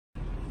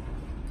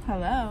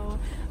Hello.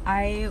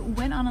 I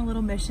went on a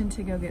little mission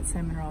to go get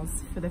cinnamon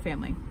rolls for the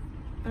family,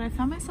 but I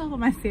found myself on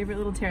my favorite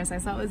little terrace. I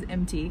saw it was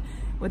empty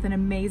with an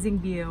amazing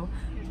view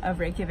of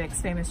Reykjavik's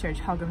famous church,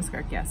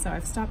 Hallgrímskirkja. So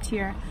I've stopped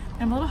here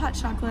and I'm a little hot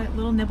chocolate, a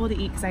little nibble to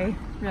eat because I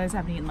realized I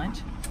haven't eaten lunch.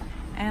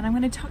 And I'm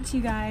going to talk to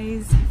you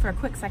guys for a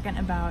quick second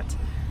about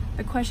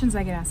the questions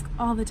I get asked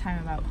all the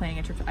time about planning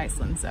a trip to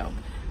Iceland. So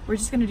we're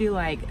just going to do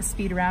like a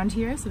speed around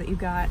here so that you've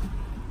got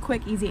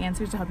quick, easy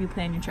answers to help you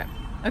plan your trip.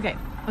 Okay,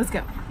 let's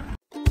go.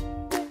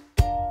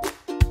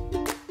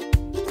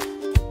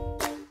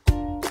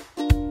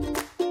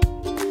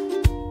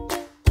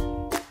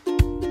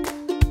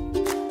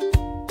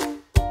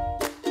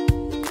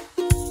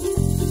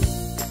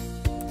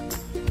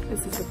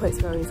 This is the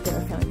place where we always get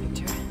our family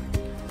picture.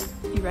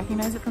 You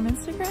recognize it from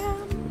Instagram?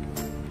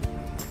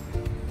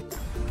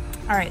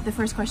 All right, the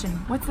first question.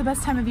 What's the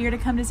best time of year to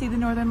come to see the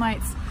Northern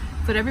Lights?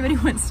 That's what everybody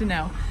wants to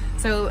know.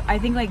 So I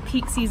think like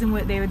peak season,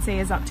 what they would say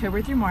is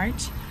October through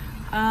March.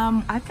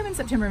 I've come in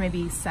September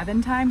maybe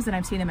 7 times and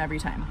I've seen them every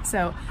time.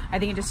 So I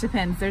think it just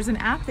depends. There's an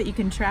app that you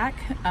can track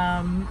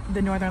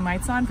the Northern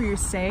Lights on for your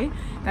stay.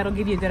 That'll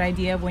give you a good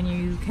idea of when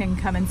you can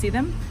come and see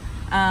them.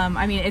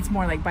 I mean, it's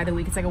more like by the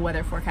week, it's like a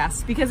weather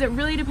forecast because it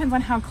really depends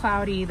on how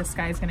cloudy the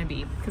sky is gonna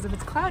be. Because if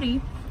it's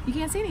cloudy, you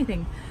can't see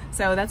anything.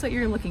 So that's what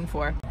you're looking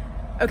for.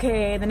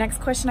 Okay, the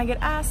next question I get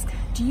asked,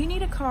 do you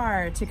need a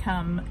car to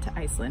come to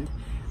Iceland?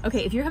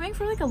 Okay, if you're coming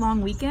for like a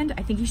long weekend,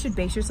 I think you should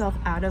base yourself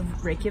out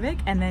of Reykjavik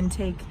and then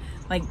take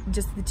like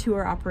just the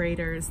tour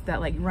operators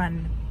that like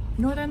run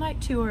Northern Light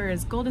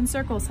tours, Golden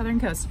Circle, Southern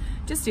Coast.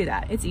 Just do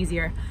that, it's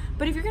easier.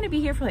 But if you're gonna be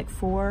here for like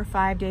 4 or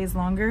 5 days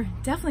longer,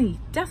 definitely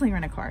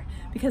rent a car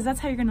because that's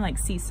how you're gonna like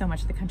see so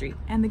much of the country.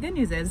 And the good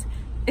news is,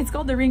 it's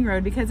called the Ring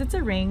Road because it's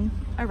a ring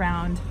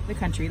around the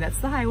country. That's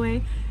the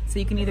highway. So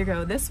you can either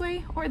go this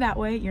way or that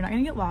way. You're not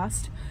gonna get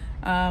lost.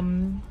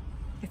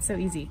 It's so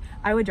easy.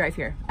 I would drive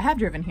here. I have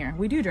driven here.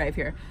 We do drive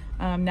here.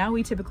 Now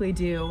we typically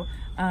do,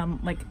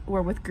 like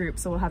we're with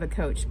groups, so we'll have a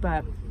coach,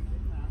 but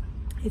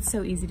it's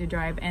so easy to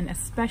drive. And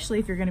especially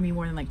if you're gonna be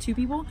more than like 2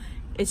 people,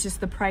 it's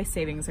just the price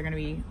savings are gonna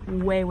be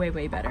way, way,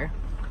 way better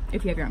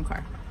if you have your own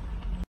car.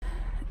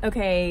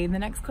 Okay, the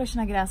next question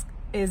I get asked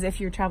is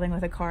if you're traveling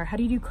with a car, how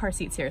do you do car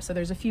seats here? So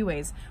there's a few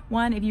ways.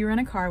 One, if you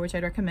rent a car, which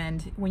I'd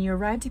recommend, when you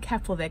arrive to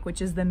Keflavik,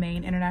 which is the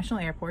main international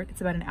airport,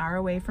 it's about an hour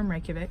away from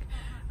Reykjavik,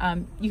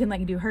 you can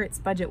like do Hertz,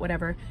 budget,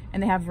 whatever,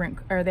 and they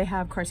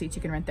have car seats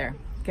you can rent there.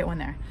 Get one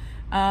there.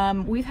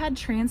 We've had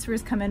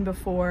transfers come in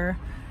before,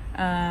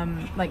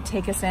 like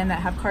take us in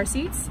that have car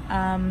seats.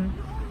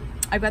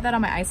 I've got that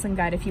on my Iceland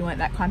guide if you want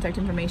that contact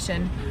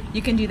information.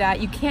 You can do that.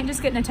 You can't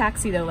just get in a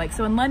taxi though. Like,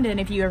 so in London,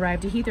 if you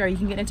arrive to Heathrow, you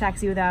can get in a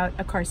taxi without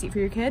a car seat for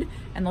your kid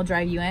and they'll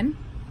drive you in.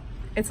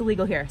 It's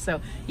illegal here. So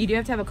you do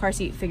have to have a car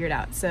seat figured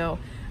out. So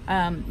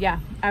yeah,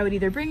 I would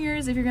either bring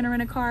yours if you're gonna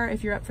rent a car,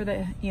 if you're up for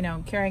the, you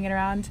know, carrying it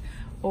around,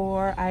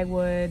 or I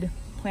would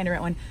plan to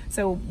rent one.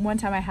 So one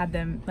time I had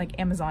them like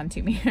Amazon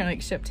to me, or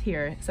like shipped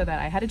here so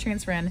that I had to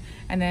transfer in,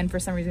 and then for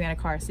some reason I had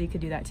a car, so you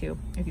could do that too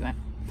if you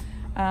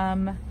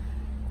want.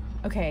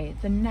 Okay,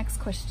 the next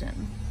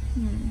question.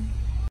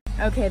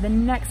 Okay, the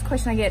next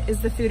question I get is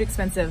the food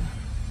expensive?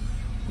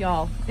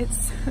 Y'all,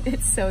 it's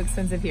so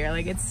expensive here,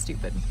 like it's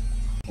stupid.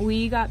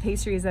 We got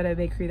pastries at a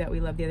bakery that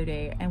we loved the other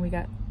day and we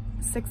got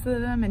 6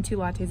 of them and 2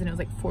 lattes and it was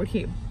like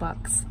 48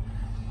 bucks.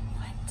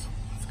 What?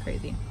 It's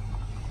crazy.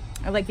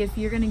 Or like if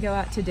you're gonna go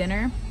out to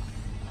dinner,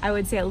 I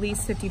would say at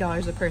least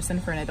 $50 a person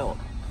for an adult,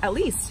 at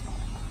least.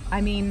 I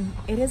mean,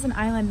 it is an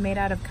island made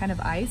out of kind of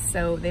ice,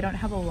 so they don't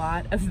have a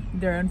lot of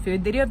their own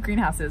food. They do have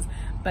greenhouses,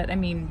 but I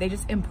mean, they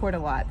just import a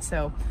lot.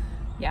 So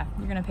yeah,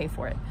 you're gonna pay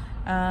for it.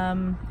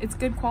 It's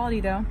good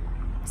quality though.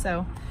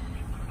 So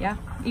yeah,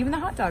 even the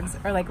hot dogs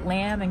are like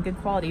lamb and good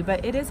quality,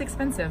 but it is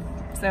expensive.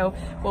 So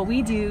what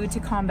we do to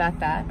combat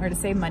that, or to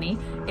save money,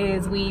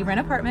 is we rent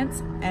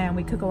apartments and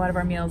we cook a lot of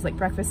our meals, like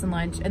breakfast and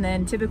lunch, and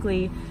then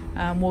typically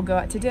we'll go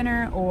out to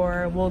dinner,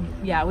 or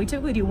we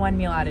typically do 1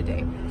 meal out a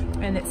day,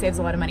 and it saves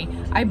a lot of money.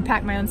 I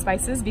pack my own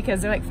spices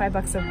because they're like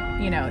 $5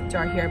 a, you know,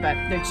 jar here, but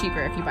they're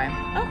cheaper if you buy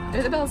them. Oh,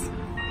 there's the bills.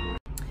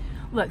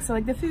 Look, so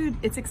like the food,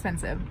 it's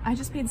expensive. I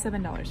just paid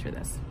 $7 for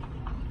this.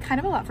 Kind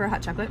of a lot for a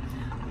hot chocolate.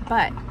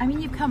 But I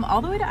mean, you've come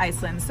all the way to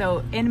Iceland,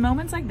 so in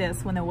moments like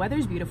this, when the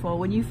weather's beautiful,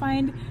 when you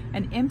find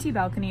an empty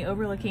balcony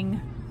overlooking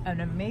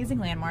an amazing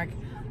landmark,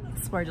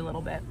 splurge a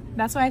little bit.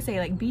 That's why I say,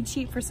 like, be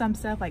cheap for some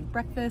stuff, like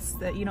breakfast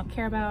that you don't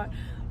care about,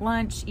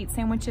 lunch, eat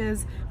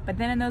sandwiches, but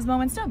then in those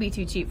moments, don't be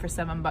too cheap for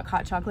 $7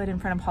 hot chocolate in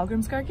front of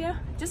Hallgrímskirkja.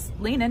 Just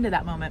lean into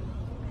that moment.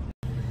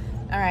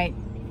 All right,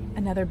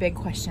 another big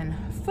question.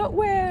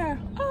 Footwear!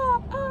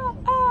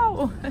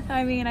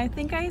 I mean, I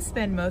think I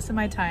spend most of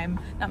my time,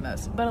 not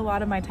most, but a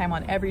lot of my time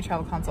on every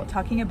travel consult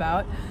talking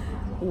about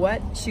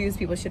what shoes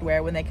people should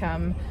wear when they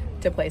come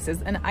to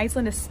places, and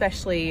Iceland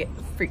especially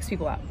freaks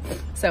people out.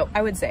 So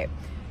I would say,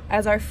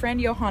 as our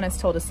friend Johannes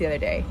told us the other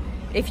day,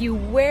 if you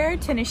wear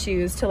tennis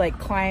shoes to like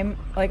climb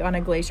like on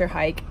a glacier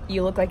hike,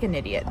 you look like an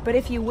idiot. But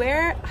if you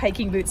wear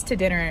hiking boots to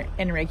dinner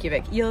in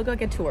Reykjavik, you look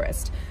like a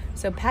tourist.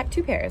 So pack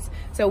 2 pairs.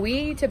 So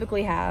we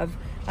typically have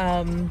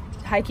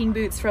hiking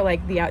boots for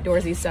like the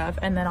outdoorsy stuff,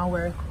 and then I'll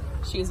wear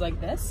shoes like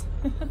this.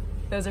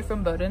 Those are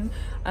from Boden,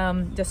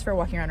 just for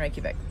walking around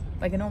Reykjavik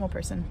like a normal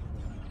person.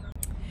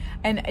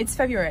 And it's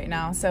February right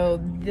now, so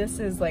this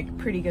is like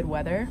pretty good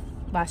weather.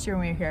 Last year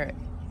when we were here,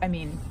 I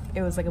mean,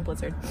 it was like a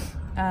blizzard.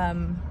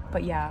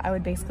 But yeah, I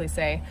would basically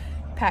say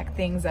pack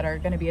things that are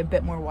gonna be a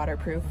bit more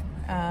waterproof,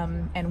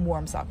 and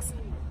warm socks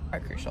are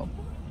crucial.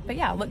 But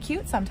yeah, look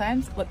cute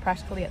sometimes, look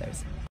practical the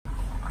others.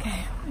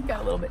 Okay, it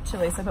got a little bit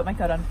chilly, so I put my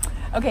coat on.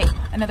 Okay,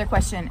 another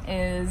question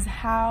is,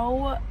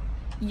 how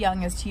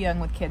young is too young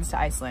with kids to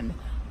Iceland?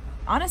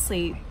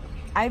 Honestly,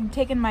 I've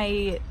taken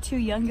my 2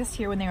 youngest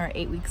here when they were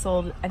 8 weeks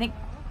old. I think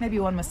maybe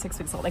one was 6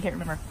 weeks old, I can't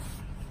remember.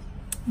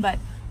 But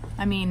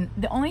I mean,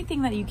 the only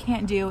thing that you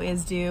can't do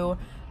is do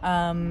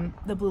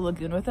the Blue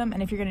Lagoon with them.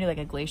 And if you're gonna do like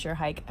a glacier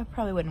hike, I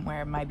probably wouldn't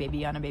wear my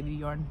baby on a Baby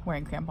Bjorn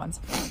wearing crampons.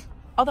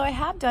 Although I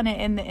have done it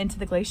into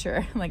the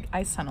glacier, like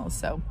ice tunnels,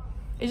 so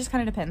it just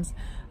kind of depends.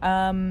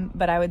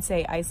 But I would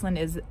say Iceland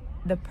is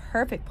the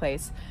perfect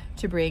place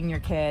to bring your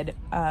kid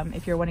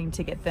if you're wanting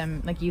to get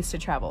them like used to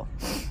travel.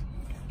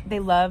 They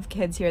love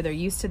kids here, they're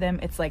used to them.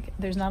 It's like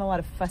there's not a lot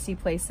of fussy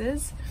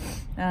places.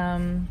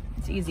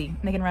 It's easy,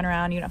 they can run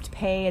around. You don't have to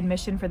pay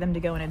admission for them to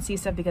go in and see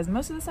stuff because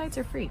most of the sites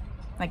are free.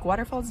 Like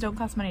waterfalls don't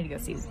cost money to go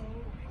see.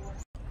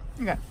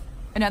 Okay,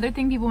 another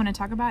thing people want to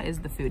talk about is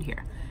the food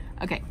here.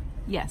 Okay,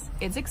 yes,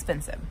 it's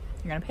expensive,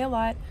 you're gonna pay a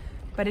lot,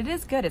 but it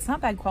is good. It's not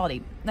bad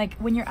quality. Like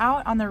when you're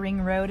out on the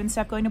ring road and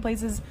stuff going to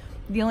places,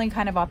 the only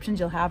kind of options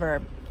you'll have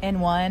are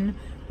N1,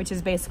 which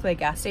is basically a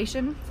gas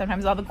station.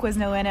 Sometimes they'll have a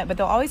Quizno in it, but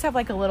they'll always have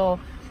like a little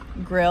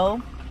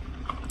grill.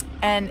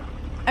 And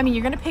I mean,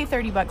 you're gonna pay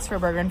 30 bucks for a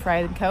burger and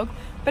fries and Coke,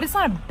 but it's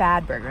not a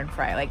bad burger and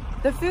fry.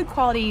 Like the food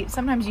quality,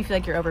 sometimes you feel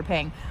like you're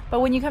overpaying.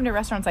 But when you come to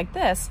restaurants like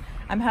this,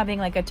 I'm having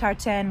like a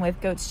tartane with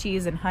goat's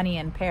cheese and honey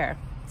and pear.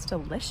 It's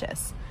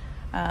delicious.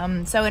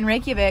 So in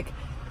Reykjavik,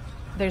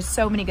 there's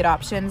so many good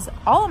options.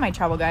 All of my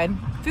travel guide,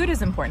 food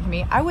is important to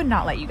me. I would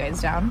not let you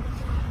guys down.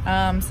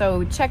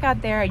 So check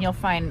out there and you'll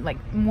find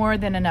like more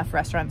than enough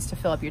restaurants to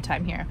fill up your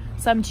time here.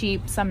 Some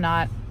cheap, some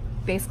not.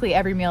 Basically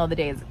every meal of the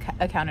day is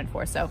accounted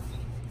for, so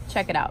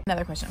check it out.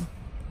 Another question,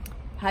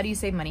 how do you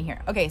save money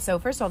here? Okay, so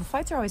first of all, the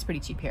flights are always pretty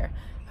cheap here.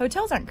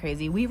 Hotels aren't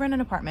crazy. We rent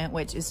an apartment,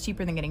 which is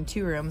cheaper than getting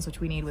 2 rooms, which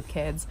we need with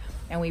kids,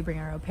 and we bring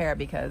our au pair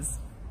because,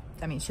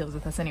 I mean, she lives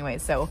with us anyway,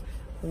 so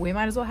we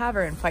might as well have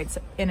her, and flights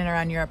in and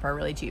around Europe are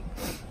really cheap.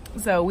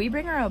 So we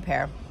bring our au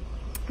pair,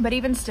 but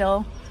even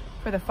still,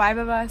 for the 5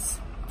 of us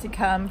to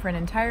come for an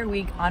entire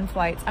week on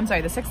flights, I'm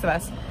sorry, the 6 of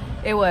us,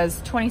 it was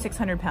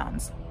 2,600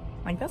 pounds.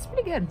 Like, that's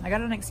pretty good. I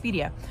got it on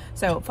Expedia.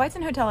 So flights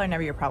and hotel are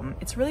never your problem.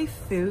 It's really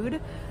food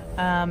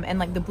and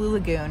like the Blue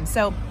Lagoon.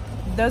 So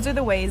those are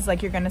the ways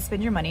like you're gonna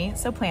spend your money,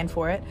 so plan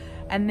for it.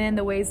 And then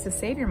the ways to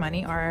save your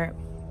money are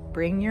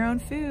bring your own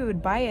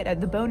food, buy it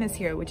at the Bonus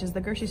here, which is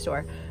the grocery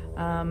store.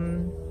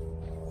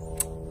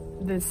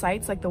 The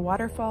sites like the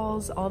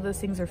waterfalls, all those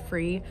things are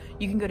free.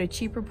 You can go to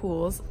cheaper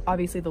pools.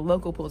 Obviously the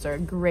local pools are a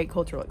great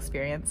cultural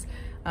experience.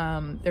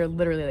 They're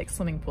literally like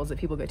swimming pools that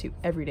people go to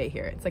every day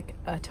here. It's like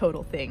a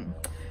total thing.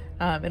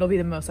 It'll be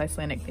the most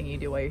Icelandic thing you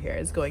do while you're here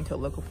is going to a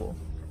local pool.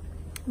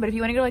 But if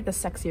you want to go to like the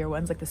sexier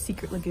ones, like the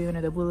Secret Lagoon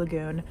or the Blue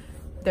Lagoon,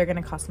 they're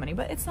gonna cost money,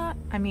 but it's not,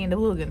 I mean, the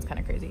Blue Lagoon's kind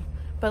of crazy.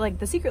 But like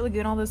the Secret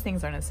Lagoon, all those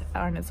things aren't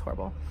as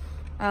horrible.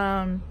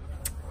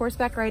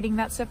 Horseback riding,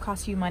 that stuff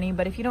costs you money,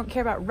 but if you don't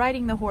care about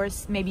riding the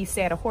horse, maybe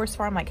stay at a horse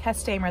farm like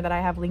Hestamer that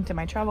I have linked in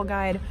my travel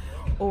guide,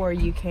 or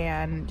you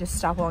can just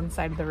stop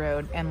alongside of the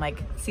road and like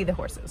see the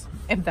horses,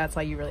 if that's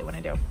all you really want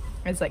to do.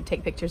 It's like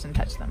take pictures and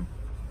touch them.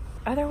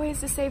 Other ways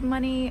to save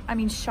money, I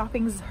mean,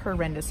 shopping's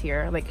horrendous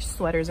here. Like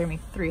sweaters are gonna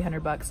be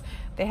 300 bucks.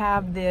 They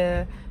have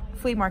the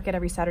flea market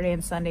every Saturday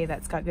and Sunday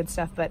that's got good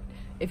stuff, but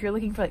if you're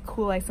looking for like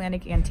cool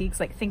Icelandic antiques,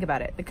 like think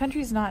about it. The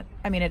country's not,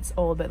 I mean, it's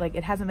old, but like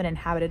it hasn't been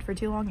inhabited for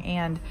too long,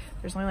 and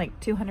there's only like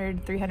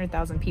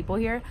 300,000 people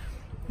here.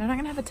 They're not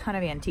gonna have a ton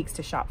of antiques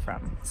to shop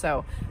from.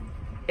 So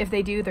if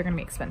they do, they're gonna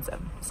be expensive.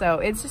 So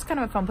it's just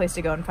kind of a fun place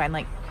to go and find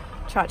like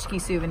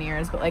tchotchke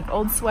souvenirs, but like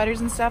old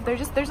sweaters and stuff,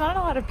 there's not a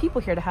lot of people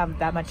here to have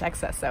that much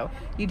excess, so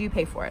you do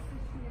pay for it.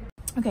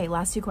 Okay,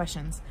 last 2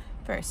 questions.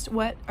 First,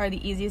 what are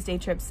the easiest day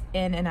trips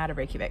in and out of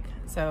Reykjavik?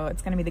 So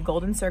it's gonna be the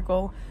Golden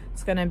Circle,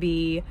 it's gonna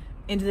be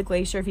into the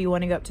glacier if you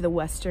want to go up to the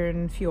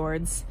western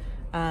fjords.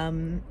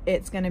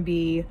 It's gonna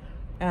be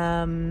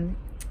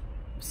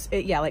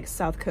yeah, like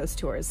South Coast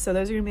tours. So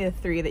those are gonna be the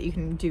 3 that you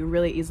can do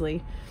really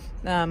easily.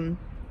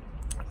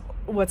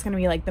 What's gonna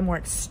be like the more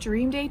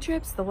extreme day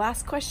trips? The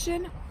last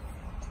question,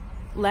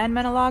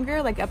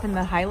 Landmannalaugar, like up in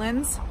the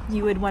Highlands.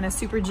 You would want a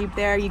super Jeep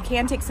there. You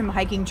can take some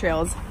hiking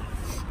trails,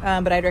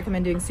 but I'd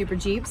recommend doing super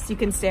Jeeps. You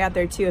can stay out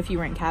there too if you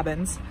rent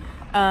cabins.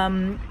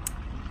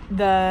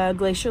 The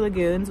Glacier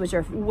Lagoons, which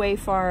are way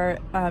far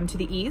to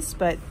the east,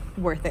 but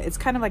worth it. It's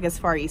kind of like as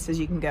far east as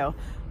you can go.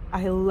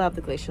 I love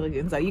the Glacier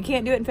Lagoons though. You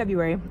can't do it in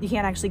February. You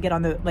can't actually get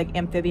on the like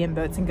amphibian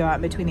boats and go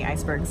out between the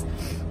icebergs,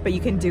 but you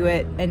can do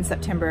it in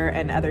September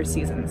and other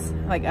seasons,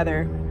 like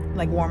other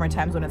like warmer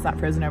times when it's not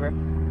frozen over.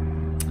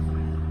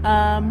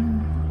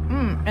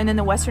 And then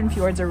the Western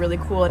Fjords are really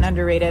cool and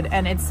underrated,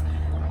 and it's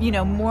you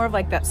know, more of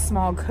like that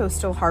small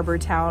coastal harbor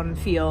town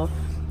feel.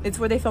 It's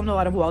where they filmed a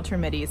lot of Walter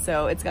Mitty,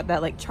 so it's got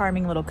that like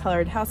charming little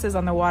colored houses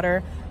on the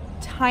water.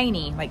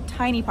 Tiny, like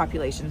tiny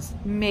populations,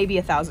 maybe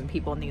 1,000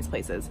 people in these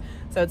places.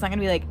 So it's not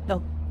gonna be like the,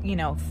 you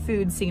know,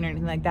 food scene or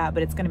anything like that,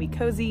 but it's gonna be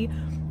cozy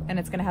and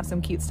it's gonna have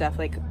some cute stuff.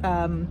 Like,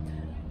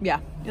 yeah,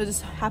 you'll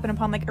just happen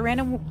upon like a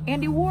random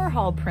Andy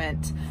Warhol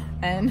print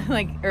and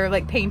like, or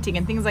like painting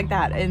and things like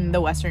that in the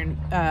Western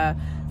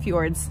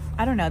fjords.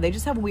 I don't know, they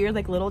just have weird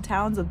like little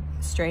towns with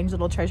strange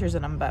little treasures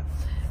in them. But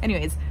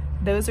anyways,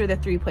 those are the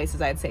 3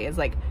 places I'd say, is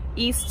like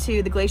east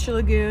to the Glacier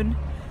Lagoon,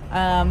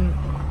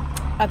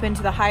 up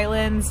into the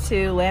highlands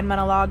to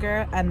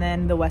Landmannalaugar, and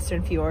then the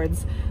Western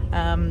fjords.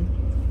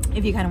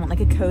 If you kind of want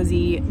like a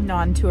cozy,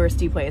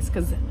 non-touristy place,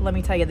 because let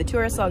me tell you, the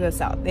tourists all go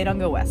south, they don't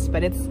go west,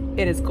 but it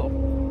is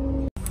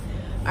cool.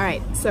 All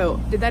right, so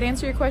did that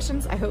answer your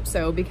questions? I hope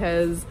so,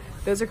 because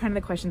those are kind of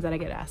the questions that I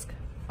get asked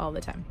all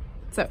the time.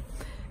 So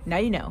now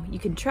you know, you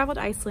can travel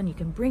to Iceland, you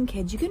can bring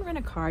kids, you can rent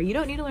a car, you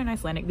don't need to learn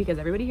Icelandic because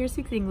everybody here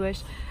speaks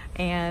English,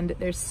 and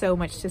there's so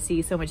much to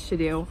see, so much to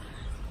do.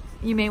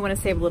 You may want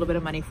to save a little bit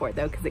of money for it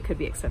though, because it could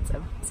be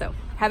expensive. So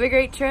have a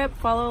great trip,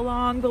 follow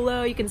along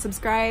below, you can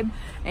subscribe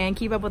and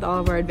keep up with all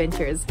of our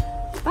adventures.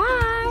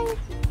 Bye!